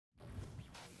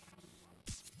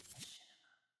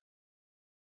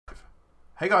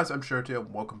Hey guys, I'm Shirty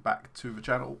and welcome back to the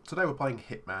channel. Today we're playing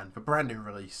Hitman, the brand new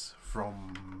release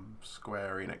from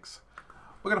Square Enix.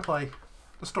 We're going to play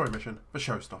the story mission, the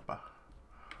showstopper.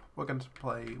 We're going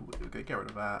to get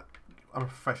rid of that. I'm a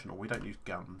professional, we don't use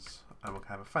guns. And we're going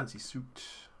to have a fancy suit.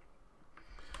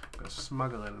 We're going to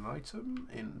smuggle in an item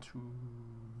into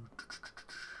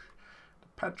the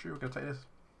pantry. We're going to take this.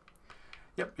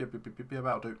 Yep,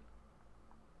 that'll do.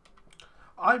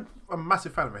 I'm a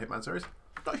massive fan of the Hitman series.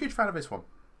 Not a huge fan of this one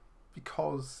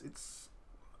because it's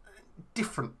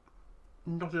different,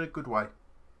 not in a good way.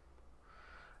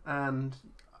 And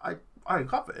I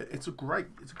love it. It's a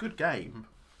good game.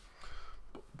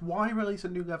 But why release a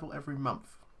new level every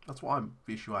month? That's the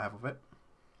issue I have with it.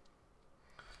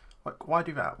 Like, why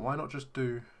do that? Why not just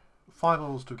do 5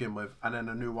 levels to begin with and then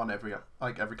a new one every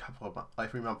couple of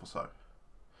every month or so?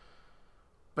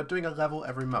 But doing a level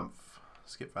every month,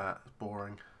 skip that. It's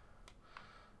boring.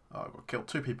 Oh, I've got to kill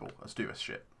 2 people. Let's do this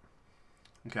shit.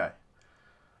 Okay.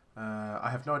 I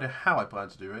have no idea how I plan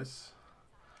to do this.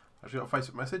 I actually got a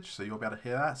Facebook message, so you'll be able to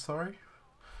hear that. Sorry.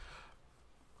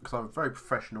 Because I'm very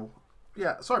professional.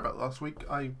 Yeah, sorry about last week.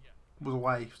 I was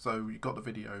away, so you got the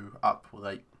video up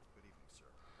late.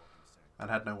 And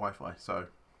had no Wi-Fi, so...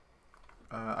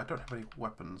 I don't have any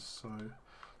weapons, so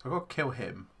I've got to kill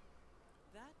him.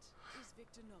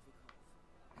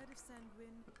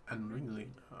 And really...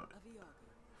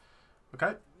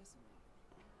 Okay.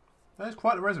 That is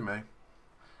quite a resume.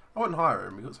 I wouldn't hire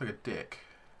him, he looks like a dick.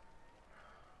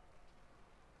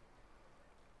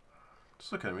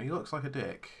 Just look at him, he looks like a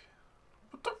dick.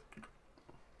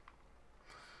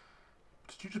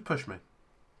 Did you just push me?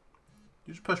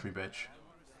 You just push me, bitch.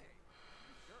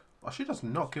 Oh, she does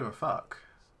not give a fuck.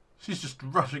 She's just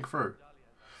rushing through.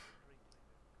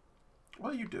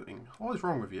 What are you doing? What is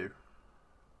wrong with you?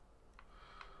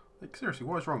 Like, seriously,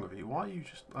 what is wrong with you? Why are you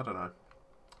just... I don't know.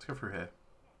 Let's go through here.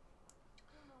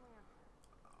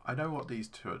 I know what these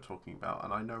two are talking about,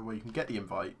 and I know where you can get the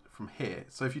invite from here.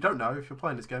 So if you don't know, if you're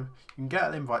playing this game, you can get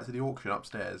an invite to the auction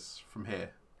upstairs from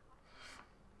here.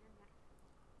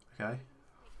 Okay.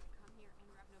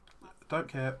 Don't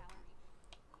care.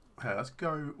 Okay, let's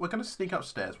go. We're going to sneak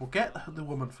upstairs. We'll get the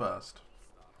woman first.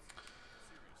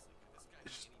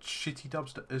 It's shitty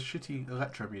dubstep, shitty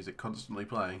electro music constantly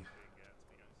playing.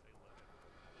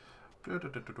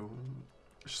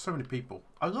 There's so many people.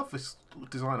 I love this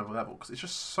design of a level because it's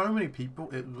just so many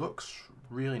people. It looks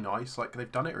really nice. Like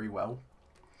they've done it really well.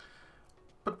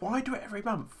 But why do it every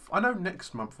month? I know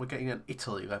next month we're getting an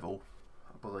Italy level,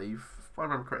 I believe. If I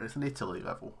remember correctly, it's an Italy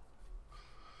level.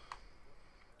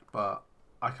 But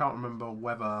I can't remember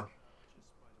whether...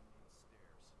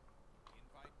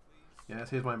 Yes,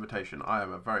 here's my invitation. I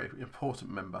am a very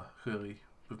important member, clearly,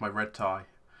 with my red tie.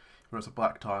 When it's a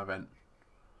black tie event.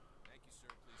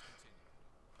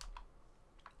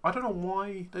 I don't know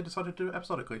why they decided to do it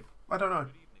episodically. I don't know.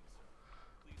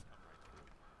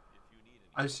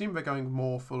 I assume they're going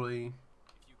more fully...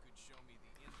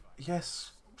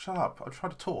 Yes, shut up. I'm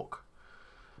trying to talk.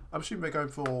 I'm assuming they're going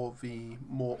for the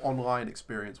more online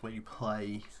experience where you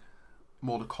play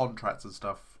more the contracts and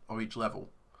stuff of each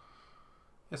level.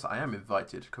 Yes, I am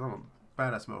invited because I'm a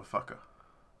badass motherfucker.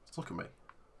 Just look at me.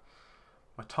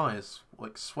 My tie is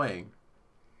like swaying.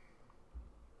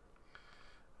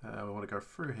 We want to go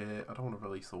through here. I don't want to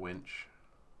release the winch.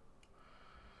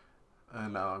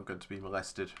 And now I'm going to be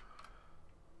molested.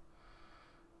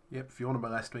 Yep, if you want to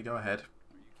molest me, go ahead. Are you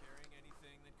carrying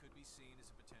anything that could be seen as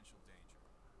a potential danger?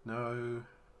 No.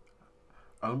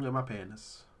 Only my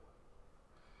penis.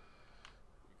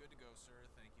 You're good to go, sir.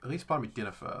 Thank you. At least buy me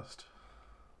dinner first.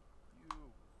 You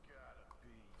gotta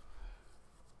be.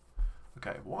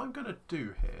 Okay, what I'm going to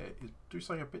do here is do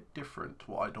something a bit different to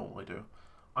what I normally do.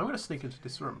 I'm going to sneak into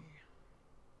this room.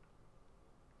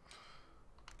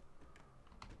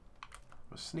 I'm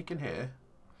going to sneak in here.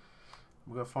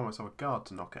 I'm going to find myself a guard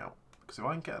to knock out. Because if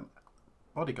I can get a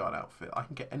bodyguard outfit, I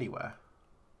can get anywhere.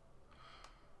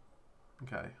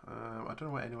 Okay, I don't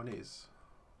know where anyone is.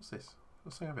 What's this?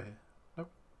 What's this thing over here?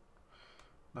 Nope.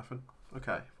 Nothing.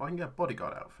 Okay, if I can get a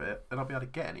bodyguard outfit, then I'll be able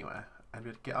to get anywhere. And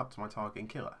be able to get up to my target and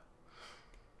kill her.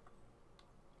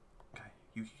 Okay,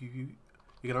 you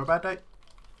gonna have a bad day?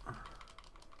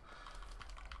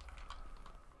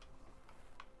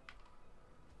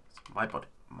 It's my body,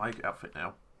 my outfit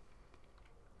now.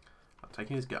 I'm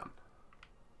taking his gun.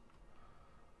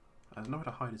 There's nowhere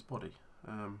to hide his body.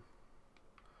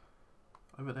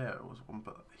 Over there was one,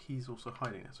 but he's also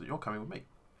hiding it. So you're coming with me.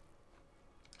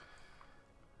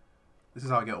 This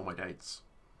is how I get all my dates.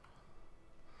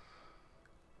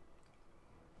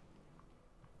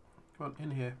 Come on,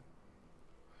 in here.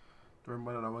 The room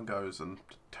where no one goes and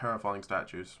terrifying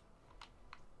statues.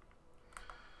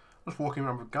 I'm just walking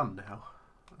around with a gun now.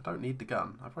 I don't need the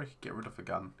gun. I probably could get rid of the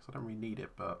gun because I don't really need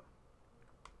it, but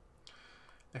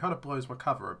it kind of blows my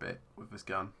cover a bit with this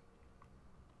gun.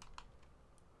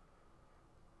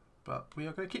 But we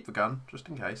are going to keep the gun just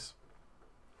in case.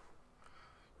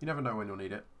 You never know when you'll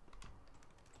need it.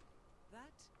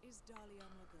 That is Dahlia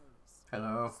Margolis.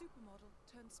 Hello. Supermodel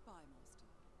turned spy master.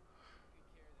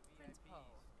 Prince Poe,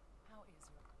 how is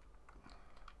your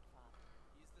father?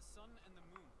 He is the sun and the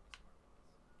moon,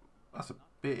 Miss Margolis. That's a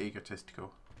bit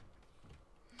egotistical.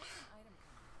 What's an item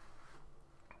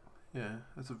coming? Yeah,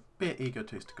 that's a bit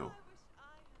egotistical.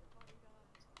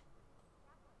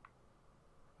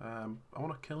 I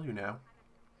want to kill you now.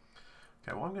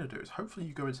 Okay, what I'm going to do is hopefully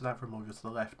you go into that room over to the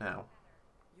left now.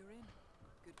 You're in.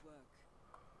 Good work.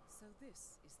 So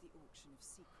this is the auction of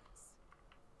secrets.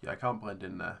 Yeah, I can't blend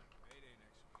in there. Payday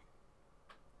next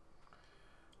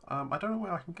week. I don't know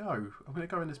where I can go. I'm going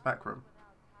to go in this back room.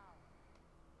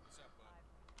 What's up, bud?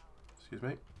 Excuse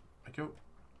me. Thank you.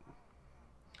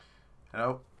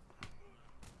 Hello.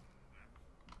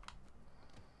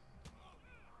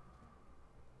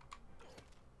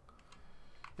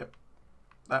 Yep.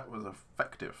 That was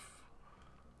effective.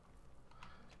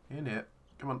 In here.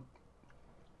 Come on.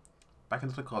 Back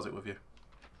into the closet with you.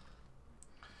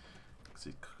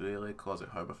 He's clearly a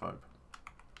closet homophobe.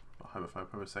 Not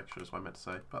homophobe, homosexual is what I meant to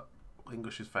say, but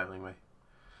English is failing me.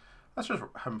 That's just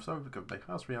homophobic of me.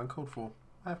 That's really uncalled for.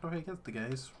 I have nothing against the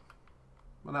gays.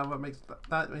 Well, now that makes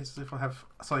as if I have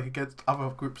something against other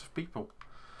groups of people.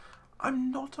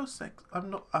 I'm not a sex.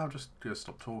 I'm not. I'm just gonna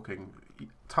stop talking.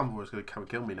 Tumblr is gonna come and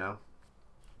kill me now.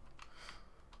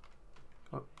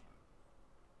 What?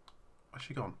 Where's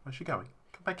she gone? Where's she going?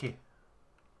 Come back here.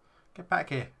 Get back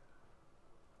here.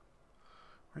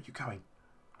 Where are you going?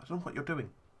 I don't know what you're doing.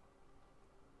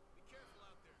 Be careful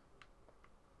out there.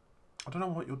 I don't know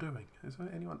what you're doing. Is there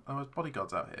anyone? Oh, there's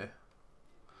bodyguards out here.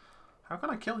 How can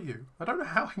I kill you? I don't know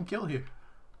how I can kill you.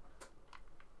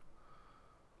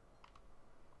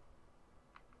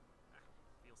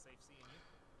 Feel safe seeing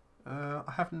you?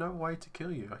 I have no way to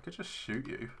kill you. I could just shoot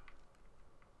you.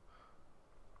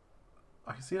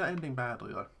 I can see that ending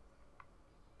badly though.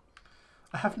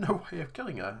 I have no way of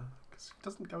killing her because she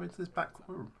doesn't go into this back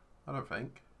room. I don't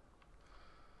think.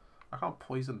 I can't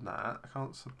poison that. I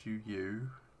can't subdue you.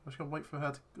 I'm just gonna wait for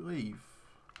her to leave.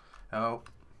 Oh,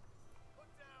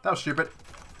 that was stupid.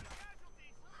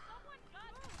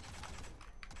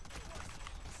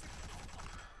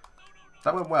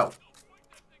 That went well.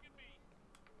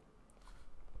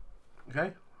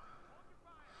 Okay.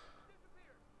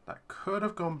 That could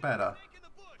have gone better.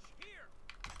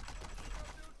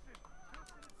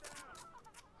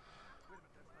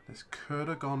 This could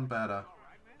have gone better.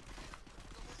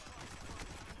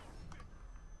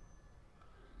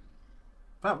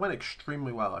 That went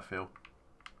extremely well, I feel.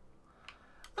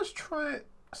 Let's try it.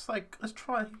 It's like, let's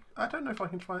try. I don't know if I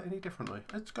can try it any differently.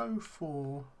 Let's go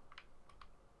for.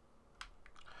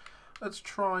 Let's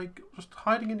try just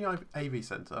hiding in the AV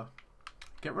center.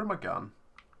 Get rid of my gun.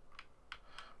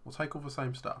 We'll take all the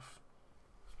same stuff.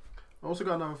 I also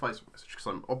got another Facebook message because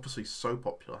I'm obviously so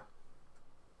popular.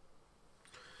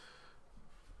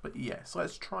 But yes,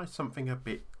 let's try something a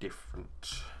bit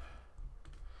different.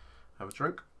 Have a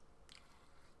drink.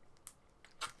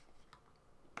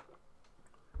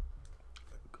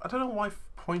 I don't know why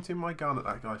pointing my gun at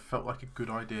that guy felt like a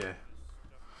good idea.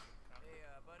 Hey,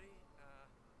 buddy,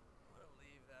 we'll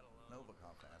leave that alone.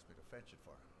 Novikov asked me to fetch it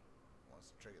for him. Wants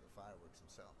to trigger the fireworks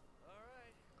himself. All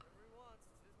right, whatever he wants,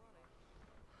 it's his money.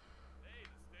 Hey,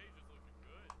 the stage is looking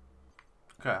good.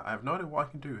 Okay, I have no idea what I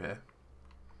can do here.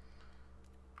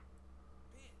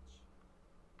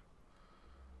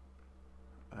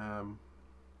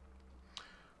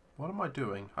 What am I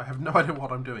doing? I have no idea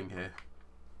what I'm doing here.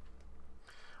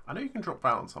 I know you can drop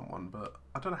out on someone, but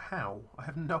I don't know how. I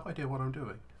have no idea what I'm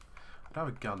doing. I don't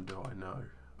have a gun, do I? No.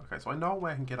 Okay, so I know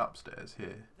where I can get upstairs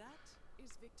here. That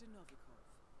is Victor Novikov,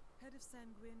 head of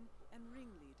Sanguine and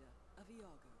ringleader of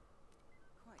Iago.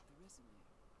 Quite the resume.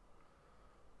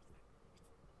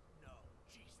 No,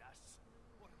 Jesus.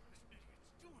 What are those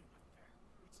idiots doing up there?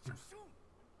 It's too soon.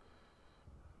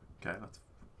 Okay, let's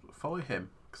follow him,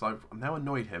 because I've now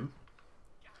annoyed him.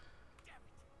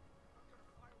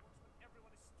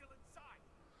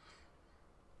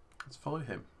 Let's follow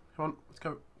him. Come on, let's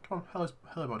go. Come on,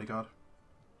 hello bodyguard.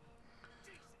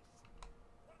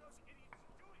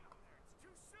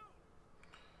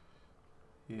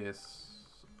 Yes,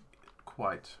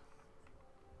 quite.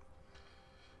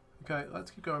 Okay,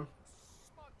 let's keep going.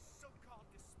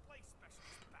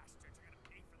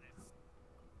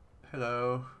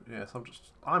 Hello. Yes,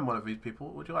 I'm one of these people.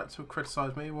 Would you like to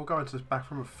criticize me? We'll go into this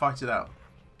back room and fight it out.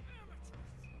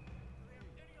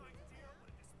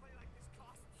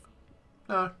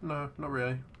 No, not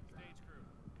really. Stage crew,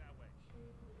 that way.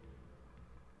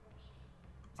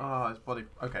 Ah, his body.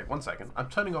 Okay, 1 second. I'm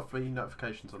turning off the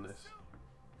notifications on this.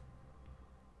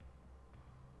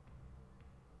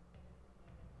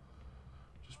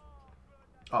 Just.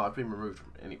 Oh, I've been removed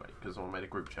from it anyway because someone made a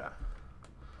group chat.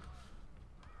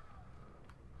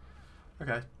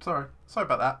 Okay, sorry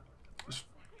about that. Just,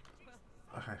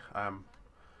 okay,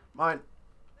 mine.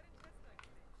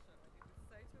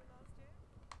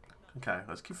 Okay,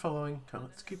 let's keep following.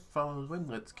 Let's keep following.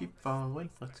 Let's keep following.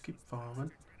 Let's keep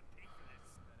following.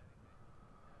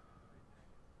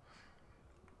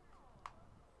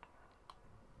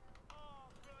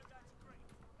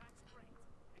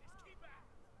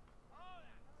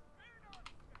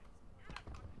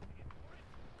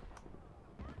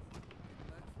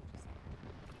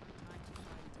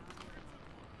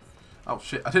 Oh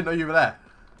shit, I didn't know you were there.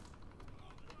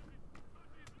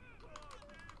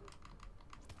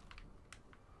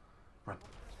 Run.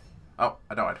 Oh,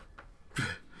 I died.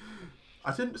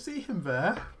 I didn't see him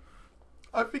there.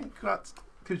 I think that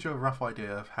gives you a rough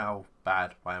idea of how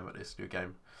bad I am at this new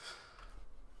game.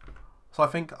 So I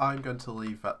think I'm going to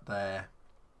leave that there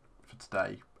for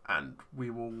today, and we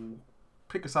will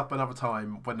pick this up another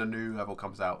time when the new level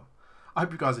comes out. I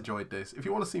hope you guys enjoyed this. If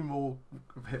you want to see more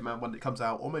of Hitman when it comes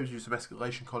out, or maybe do some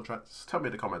escalation contracts, tell me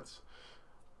in the comments.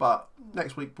 But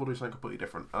next week we'll do something completely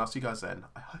different, and I'll see you guys then.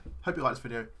 I hope you liked this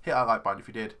video. Hit that like button if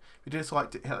you did. If you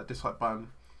disliked it, hit that dislike button.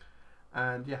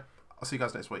 And yeah, I'll see you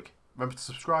guys next week. Remember to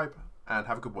subscribe, and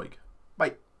have a good week.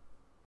 Bye.